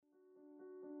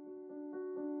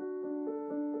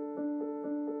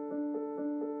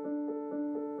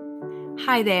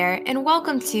Hi there, and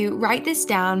welcome to Write This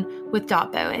Down with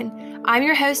Dot Bowen. I'm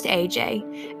your host,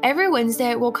 AJ. Every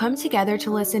Wednesday, we'll come together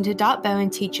to listen to Dot Bowen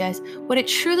teach us what it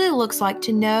truly looks like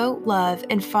to know, love,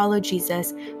 and follow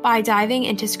Jesus by diving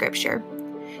into Scripture.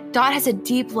 Dot has a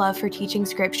deep love for teaching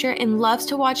Scripture and loves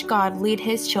to watch God lead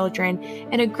his children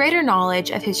in a greater knowledge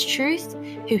of his truth,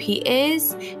 who he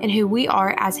is, and who we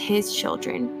are as his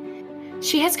children.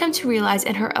 She has come to realize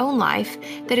in her own life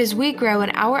that as we grow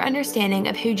in our understanding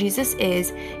of who Jesus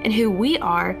is and who we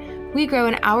are, we grow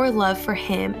in our love for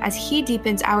him as he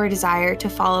deepens our desire to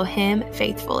follow him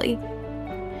faithfully.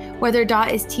 Whether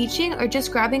Dot is teaching or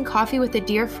just grabbing coffee with a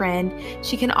dear friend,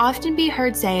 she can often be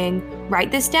heard saying, "Write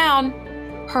this down."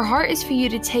 Her heart is for you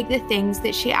to take the things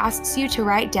that she asks you to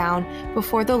write down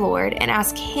before the Lord and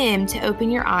ask him to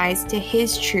open your eyes to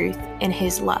his truth and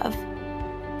his love.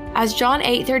 As John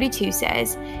 8:32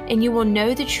 says, "And you will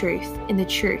know the truth, and the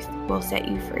truth will set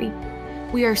you free."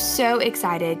 We are so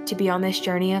excited to be on this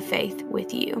journey of faith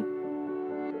with you.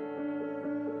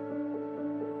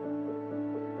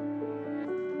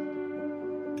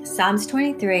 Psalms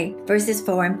 23, verses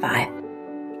 4 and 5.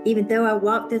 Even though I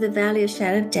walk through the valley of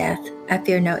shadow of death, I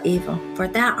fear no evil, for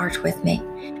thou art with me.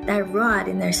 Thy rod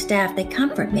and their staff, they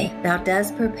comfort me. Thou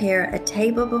dost prepare a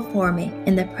table before me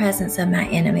in the presence of my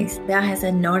enemies. Thou hast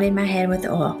anointed my head with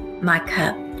oil. My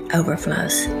cup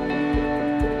overflows.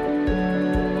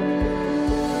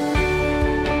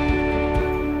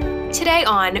 Today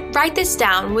on Write This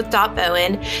Down with Dot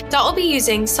Bowen, Dot will be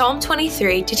using Psalm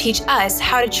 23 to teach us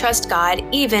how to trust God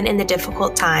even in the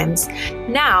difficult times.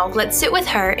 Now, let's sit with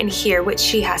her and hear what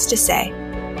she has to say.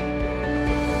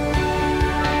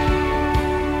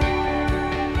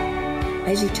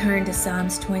 As you turn to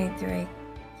Psalms 23,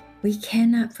 we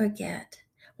cannot forget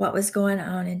what was going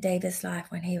on in David's life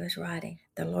when he was writing,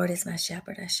 "The Lord is my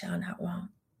shepherd, I shall not want."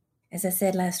 As I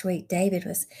said last week, David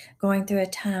was going through a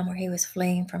time where he was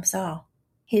fleeing from Saul.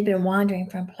 He'd been wandering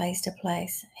from place to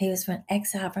place. He was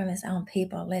exiled from his own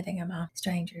people, living among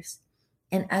strangers.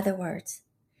 In other words,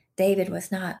 David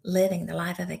was not living the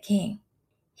life of a king.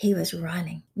 He was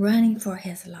running for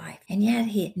his life. And yet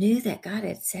he knew that God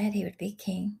had said he would be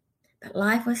king. But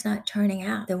life was not turning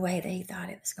out the way that he thought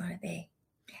it was going to be.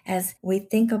 As we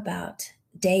think about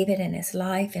David and his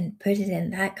life and put it in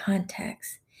that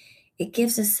context, it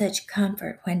gives us such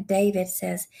comfort when David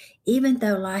says, even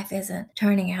though life isn't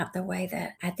turning out the way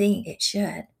that I think it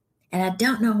should, and I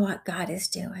don't know what God is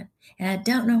doing, and I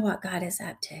don't know what God is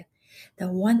up to,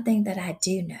 the one thing that I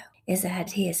do know is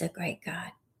that he is a great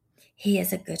God. He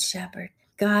is a good shepherd.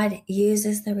 God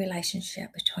uses the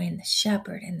relationship between the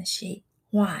shepherd and the sheep.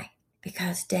 Why?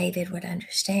 Because David would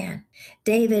understand.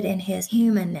 David in his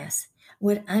humanness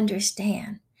would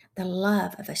understand the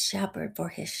love of a shepherd for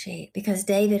his sheep, because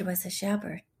David was a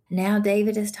shepherd. Now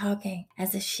David is talking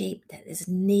as a sheep that is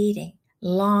needing,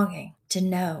 longing to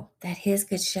know that his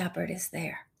good shepherd is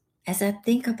there. As I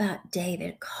think about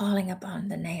David calling upon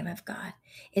the name of God,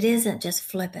 it isn't just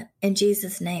flippant. In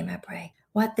Jesus' name I pray.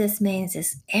 What this means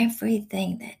is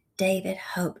everything that David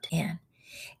hoped in,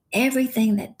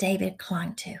 everything that David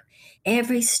clung to,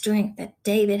 every strength that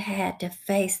David had to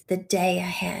face the day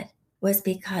ahead, was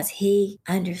because he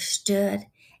understood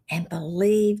and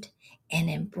believed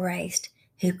and embraced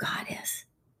who God is.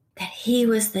 That he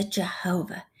was the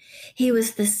Jehovah. He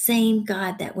was the same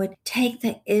God that would take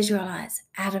the Israelites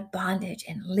out of bondage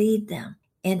and lead them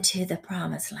into the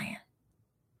promised land.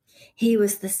 He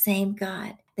was the same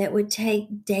God that would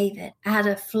take David out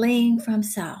of fleeing from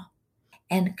Saul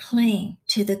and cling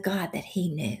to the God that he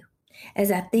knew.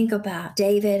 As I think about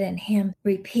David and him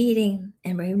repeating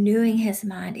and renewing his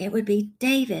mind, it would be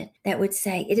David that would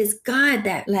say, "It is God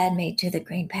that led me to the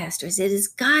green pastures. It is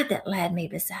God that led me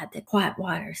beside the quiet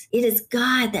waters. It is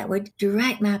God that would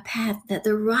direct my path,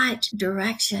 the right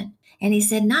direction." And he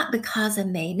said, not because of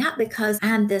me, not because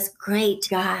I'm this great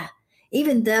guy.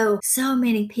 Even though so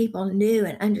many people knew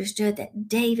and understood that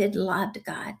David loved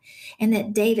God and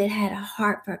that David had a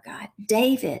heart for God,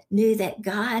 David knew that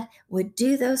God would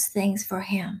do those things for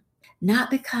him,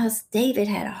 not because David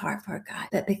had a heart for God,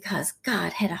 but because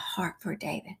God had a heart for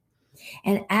David.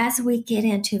 And as we get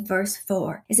into verse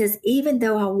 4, it says, "Even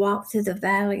though I walk through the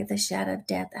valley of the shadow of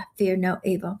death, I fear no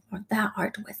evil, for thou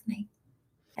art with me."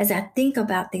 As I think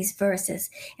about these verses,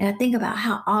 and I think about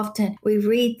how often we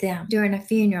read them during a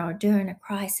funeral or during a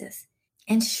crisis,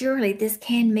 and surely this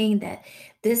can mean that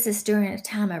this is during a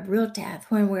time of real death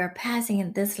when we are passing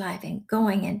in this life and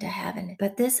going into heaven.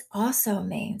 But this also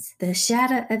means the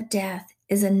shadow of death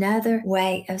is another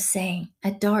way of saying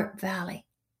a dark valley.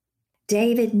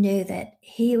 David knew that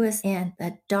he was in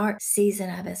the dark season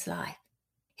of his life.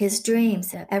 His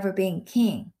dreams of ever being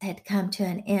king had come to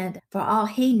an end. For all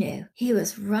he knew, he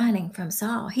was running from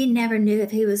Saul. He never knew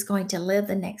if he was going to live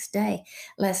the next day,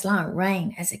 let alone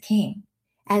reign as a king.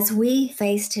 As we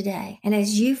face today, and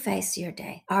as you face your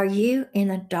day, are you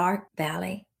in a dark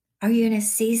valley? Are you in a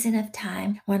season of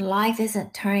time when life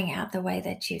isn't turning out the way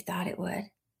that you thought it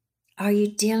would? Are you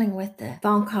dealing with the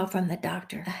phone call from the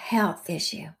doctor, a health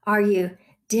issue? Are you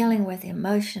dealing with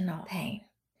emotional pain?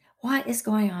 What is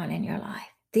going on in your life?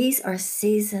 These are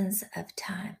seasons of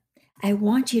time. I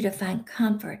want you to find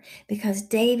comfort because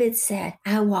David said,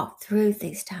 I walked through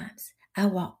these times. I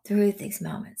walked through these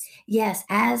moments. Yes,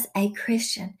 as a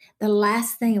Christian, the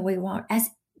last thing we want as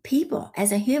people,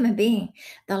 as a human being,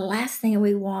 the last thing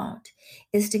we want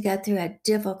is to go through a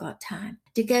difficult time,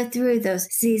 to go through those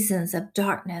seasons of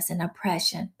darkness and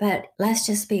oppression. But let's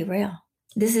just be real.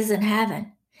 This isn't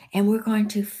heaven. And we're going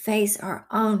to face our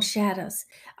own shadows,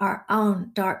 our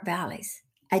own dark valleys.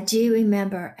 I do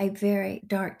remember a very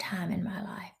dark time in my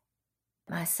life.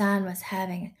 My son was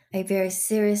having a very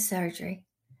serious surgery.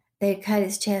 They had cut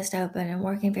his chest open and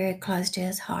working very close to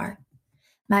his heart.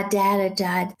 My dad had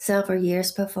died several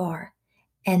years before,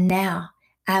 and now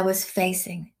I was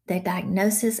facing the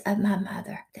diagnosis of my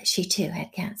mother that she too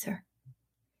had cancer.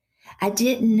 I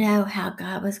didn't know how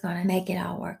God was going to make it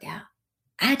all work out.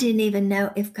 I didn't even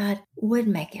know if God would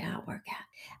make it all work out.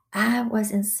 I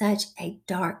was in such a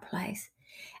dark place.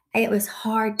 It was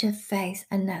hard to face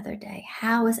another day.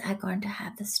 How was I going to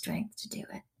have the strength to do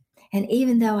it? And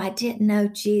even though I didn't know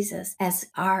Jesus as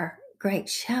our great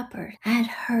shepherd, I had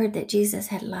heard that Jesus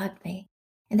had loved me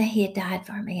and that he had died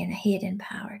for me and that he had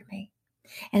empowered me.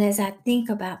 And as I think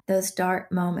about those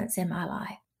dark moments in my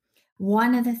life,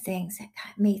 one of the things that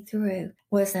got me through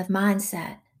was the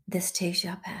mindset, this too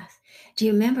shall pass. Do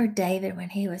you remember David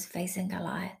when he was facing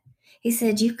Goliath? He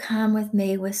said, you come with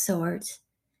me with swords.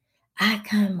 I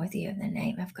come with you in the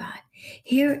name of God.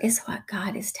 Here is what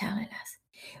God is telling us.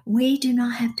 We do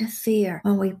not have to fear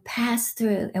when we pass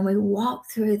through and we walk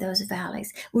through those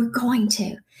valleys. We're going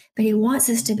to, but he wants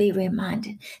us to be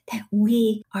reminded that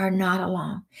we are not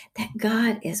alone, that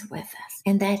God is with us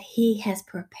and that he has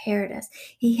prepared us.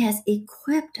 He has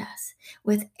equipped us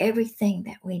with everything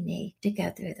that we need to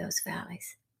go through those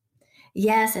valleys.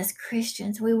 Yes, as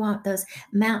Christians, we want those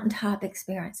mountaintop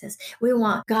experiences. We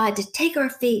want God to take our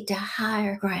feet to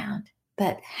higher ground.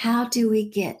 But how do we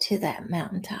get to that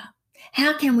mountaintop?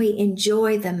 How can we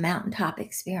enjoy the mountaintop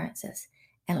experiences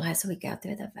unless we go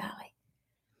through the valley?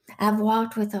 I've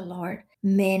walked with the Lord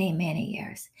many, many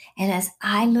years. And as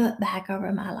I look back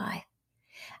over my life,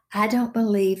 I don't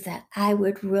believe that I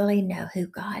would really know who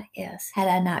God is had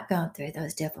I not gone through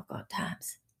those difficult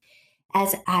times.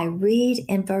 As I read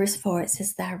in verse 4, it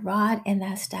says, thy rod and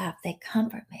thy staff, they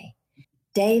comfort me.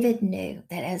 David knew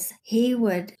that as he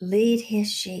would lead his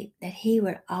sheep, that he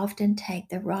would often take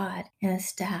the rod and the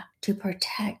staff to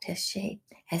protect his sheep.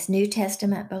 As New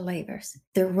Testament believers,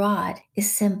 the rod is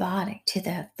symbolic to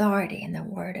the authority and the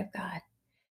word of God.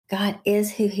 God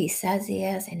is who he says he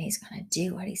is, and he's going to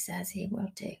do what he says he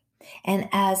will do. And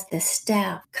as the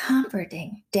staff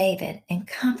comforting David and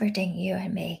comforting you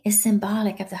and me is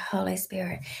symbolic of the Holy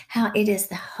Spirit, how it is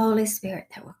the Holy Spirit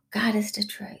that will guide us to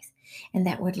truth and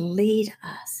that would lead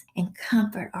us and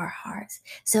comfort our hearts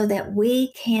so that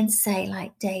we can say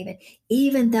like David,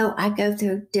 even though I go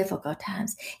through difficult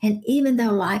times and even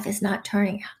though life is not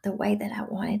turning out the way that I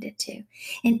wanted it to,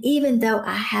 and even though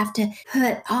I have to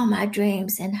put all my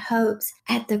dreams and hopes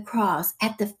at the cross,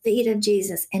 at the feet of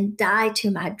Jesus and die to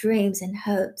my dreams and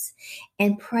hopes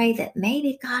and pray that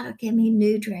maybe God will give me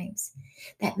new dreams,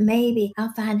 that maybe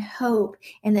I'll find hope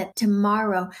and that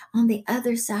tomorrow on the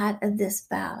other side of this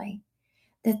valley,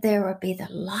 that there will be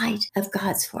the light of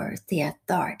God's word, the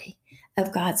authority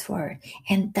of God's word.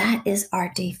 And that is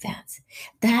our defense.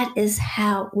 That is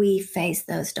how we face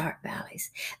those dark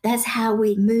valleys. That's how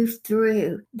we move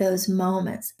through those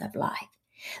moments of life,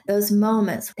 those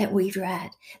moments that we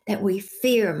dread, that we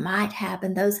fear might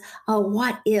happen, those, oh,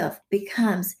 what if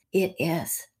becomes it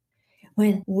is.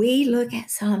 When we look at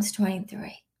Psalms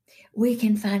 23, we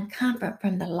can find comfort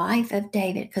from the life of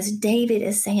David because David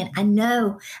is saying, I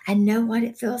know what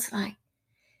it feels like.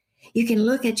 You can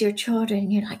look at your children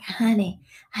and you're like, honey,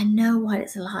 I know what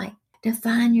it's like to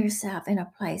find yourself in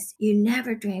a place you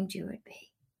never dreamed you would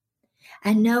be.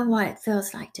 I know what it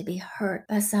feels like to be hurt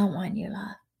by someone you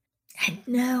love. I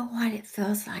know what it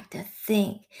feels like to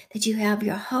think that you have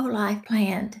your whole life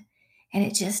planned and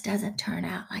it just doesn't turn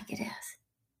out like it is.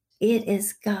 It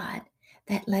is God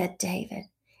that led David.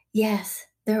 Yes,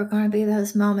 there are going to be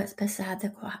those moments beside the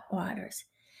quiet waters,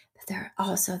 but there are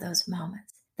also those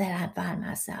moments that I find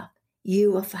myself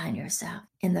you will find yourself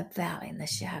in the valley in the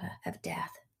shadow of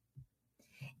death.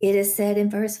 It is said in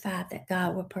verse 5 that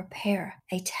God will prepare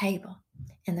a table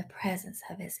in the presence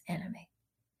of his enemy.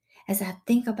 As I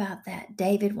think about that,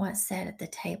 David once sat at the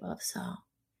table of Saul,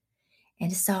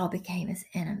 and Saul became his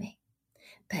enemy.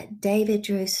 But David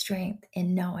drew strength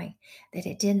in knowing that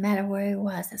it didn't matter where he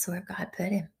was, that's where God put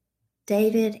him.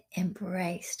 David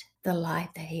embraced the life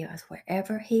that he was.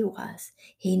 Wherever he was,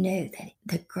 he knew that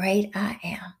the great I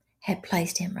am had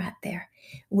placed him right there.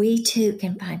 We too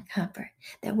can find comfort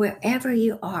that wherever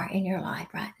you are in your life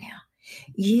right now,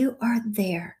 you are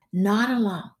there, not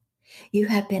alone. You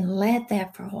have been led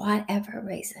there for whatever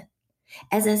reason.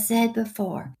 As I said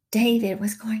before, David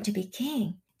was going to be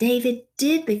king. David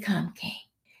did become king.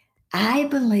 I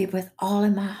believe with all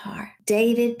in my heart,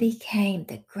 David became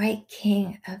the great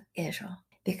king of Israel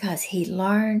because he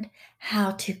learned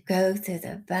how to go through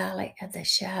the valley of the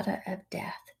shadow of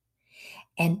death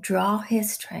and draw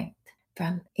his strength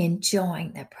from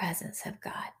enjoying the presence of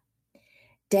God.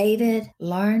 David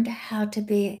learned how to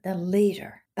be the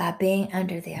leader by being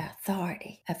under the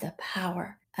authority of the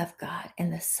power of God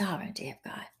and the sovereignty of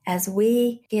God. As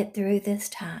we get through this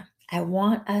time, I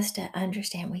want us to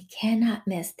understand we cannot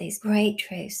miss these great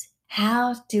truths.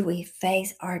 How do we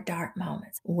face our dark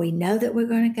moments? We know that we're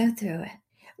going to go through it.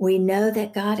 We know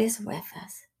that God is with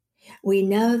us. We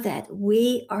know that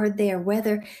we are there,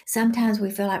 whether sometimes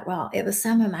we feel like, well, it was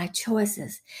some of my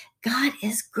choices. God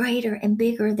is greater and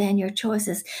bigger than your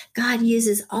choices. God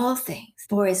uses all things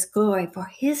for his glory, for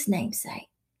his name's sake.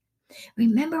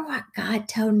 Remember what God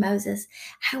told Moses?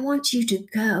 I want you to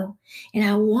go and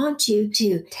I want you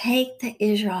to take the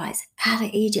Israelites out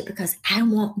of Egypt because I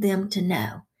want them to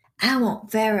know. I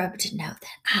want Pharaoh to know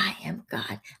that I am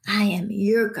God. I am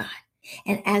your God.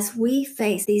 And as we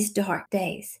face these dark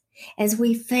days, as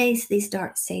we face these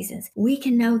dark seasons, we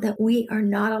can know that we are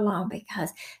not alone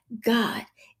because God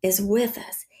is with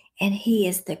us and he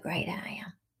is the great I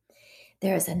am.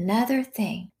 There is another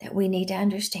thing that we need to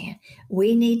understand.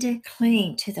 We need to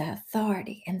cling to the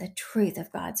authority and the truth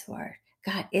of God's word.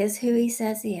 God is who he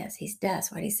says he is. He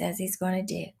does what he says he's going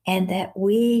to do. And that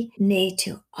we need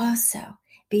to also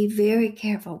be very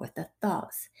careful with the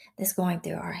thoughts that's going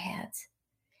through our heads.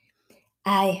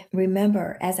 I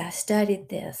remember as I studied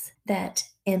this, that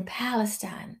in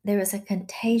Palestine, there was a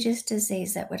contagious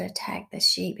disease that would attack the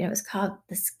sheep, and it was called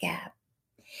the scab.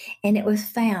 And it was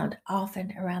found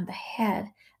often around the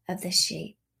head of the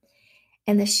sheep.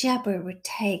 And the shepherd would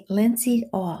take linseed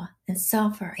oil and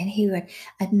sulfur, and he would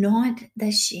anoint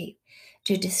the sheep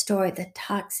to destroy the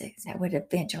toxins that would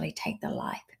eventually take the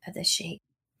life of the sheep.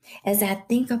 As I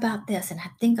think about this and I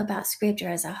think about scripture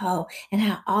as a whole and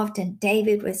how often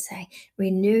David would say,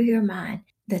 renew your mind.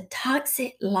 The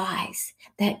toxic lies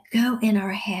that go in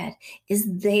our head is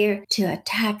there to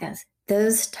attack us.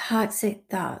 Those toxic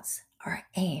thoughts are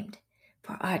aimed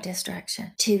for our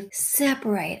destruction, to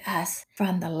separate us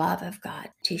from the love of God,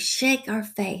 to shake our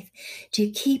faith, to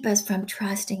keep us from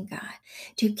trusting God,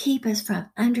 to keep us from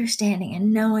understanding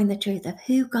and knowing the truth of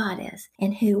who God is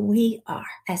and who we are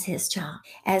as his child.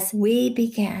 As we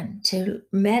begin to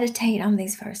meditate on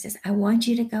these verses, I want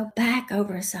you to go back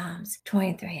over Psalms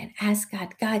 23 and ask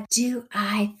God, God, do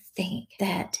I think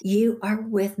that you are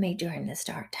with me during this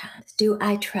dark times? Do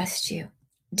I trust you?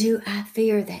 Do I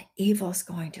fear that evil's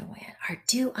going to win? Or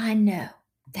do I know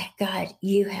that, God,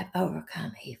 you have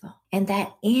overcome evil and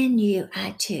that in you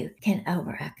I too can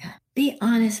overcome? Be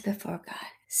honest before God.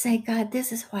 Say, God,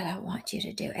 this is what I want you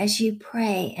to do. As you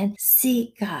pray and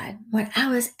seek God, when I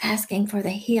was asking for the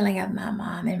healing of my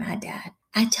mom and my dad,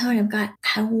 I told him, God,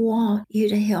 I want you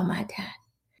to heal my dad.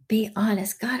 Be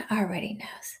honest. God already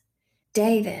knows.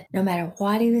 David, no matter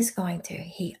what he was going through,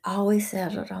 he always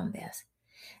settled on this.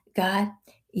 God,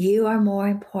 you are more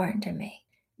important to me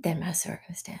than my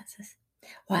circumstances.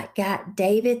 What got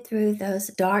David through those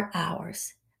dark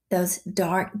hours, those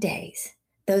dark days,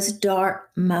 those dark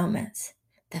moments,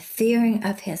 the fearing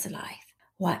of his life,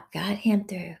 what got him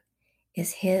through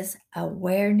is his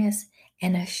awareness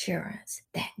and assurance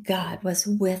that God was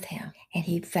with him and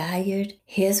he valued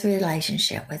his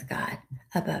relationship with God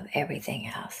above everything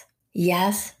else.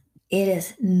 Yes, it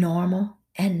is normal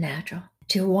and natural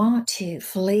to want to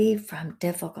flee from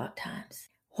difficult times.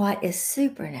 What is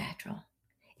supernatural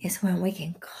is when we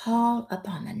can call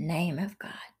upon the name of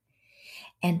God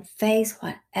and face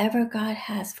whatever God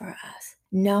has for us,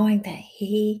 knowing that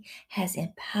he has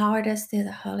empowered us through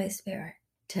the Holy Spirit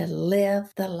to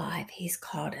live the life he's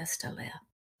called us to live.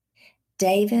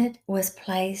 David was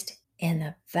placed in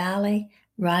the valley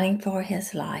running for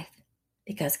his life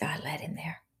because God led him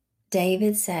there.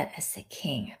 David sat as the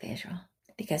king of Israel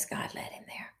because God led him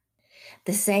there.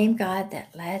 The same God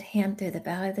that led him through the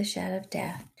valley of the shadow of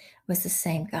death was the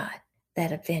same God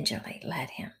that eventually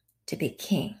led him to be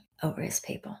king over his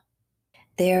people.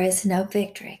 There is no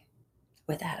victory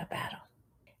without a battle.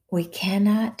 We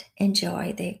cannot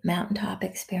enjoy the mountaintop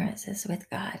experiences with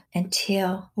God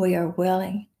until we are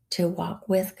willing to walk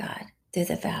with God through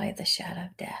the valley of the shadow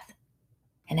of death.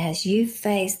 And as you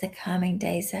face the coming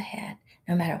days ahead,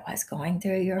 no matter what's going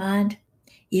through your mind,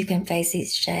 you can face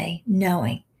each day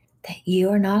knowing that you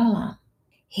are not alone.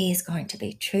 He is going to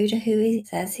be true to who he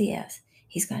says he is.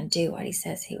 He's going to do what he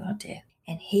says he will do.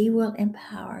 And he will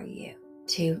empower you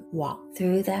to walk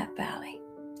through that valley.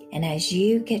 And as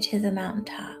you get to the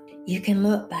mountaintop, you can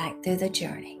look back through the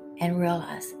journey and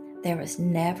realize there was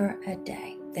never a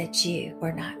day that you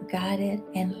were not guided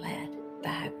and led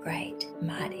by a great,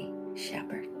 mighty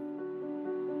shepherd.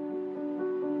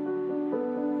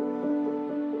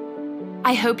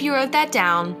 I hope you wrote that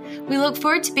down. We look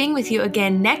forward to being with you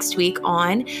again next week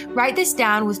on Write This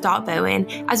Down with Dot Bowen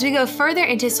as we go further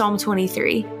into Psalm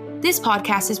 23. This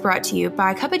podcast is brought to you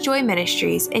by Cup of Joy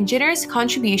Ministries and generous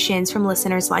contributions from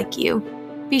listeners like you.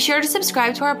 Be sure to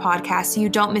subscribe to our podcast so you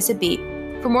don't miss a beat.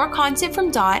 For more content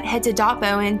from Dot, head to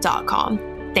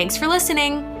dotbowen.com. Thanks for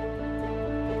listening.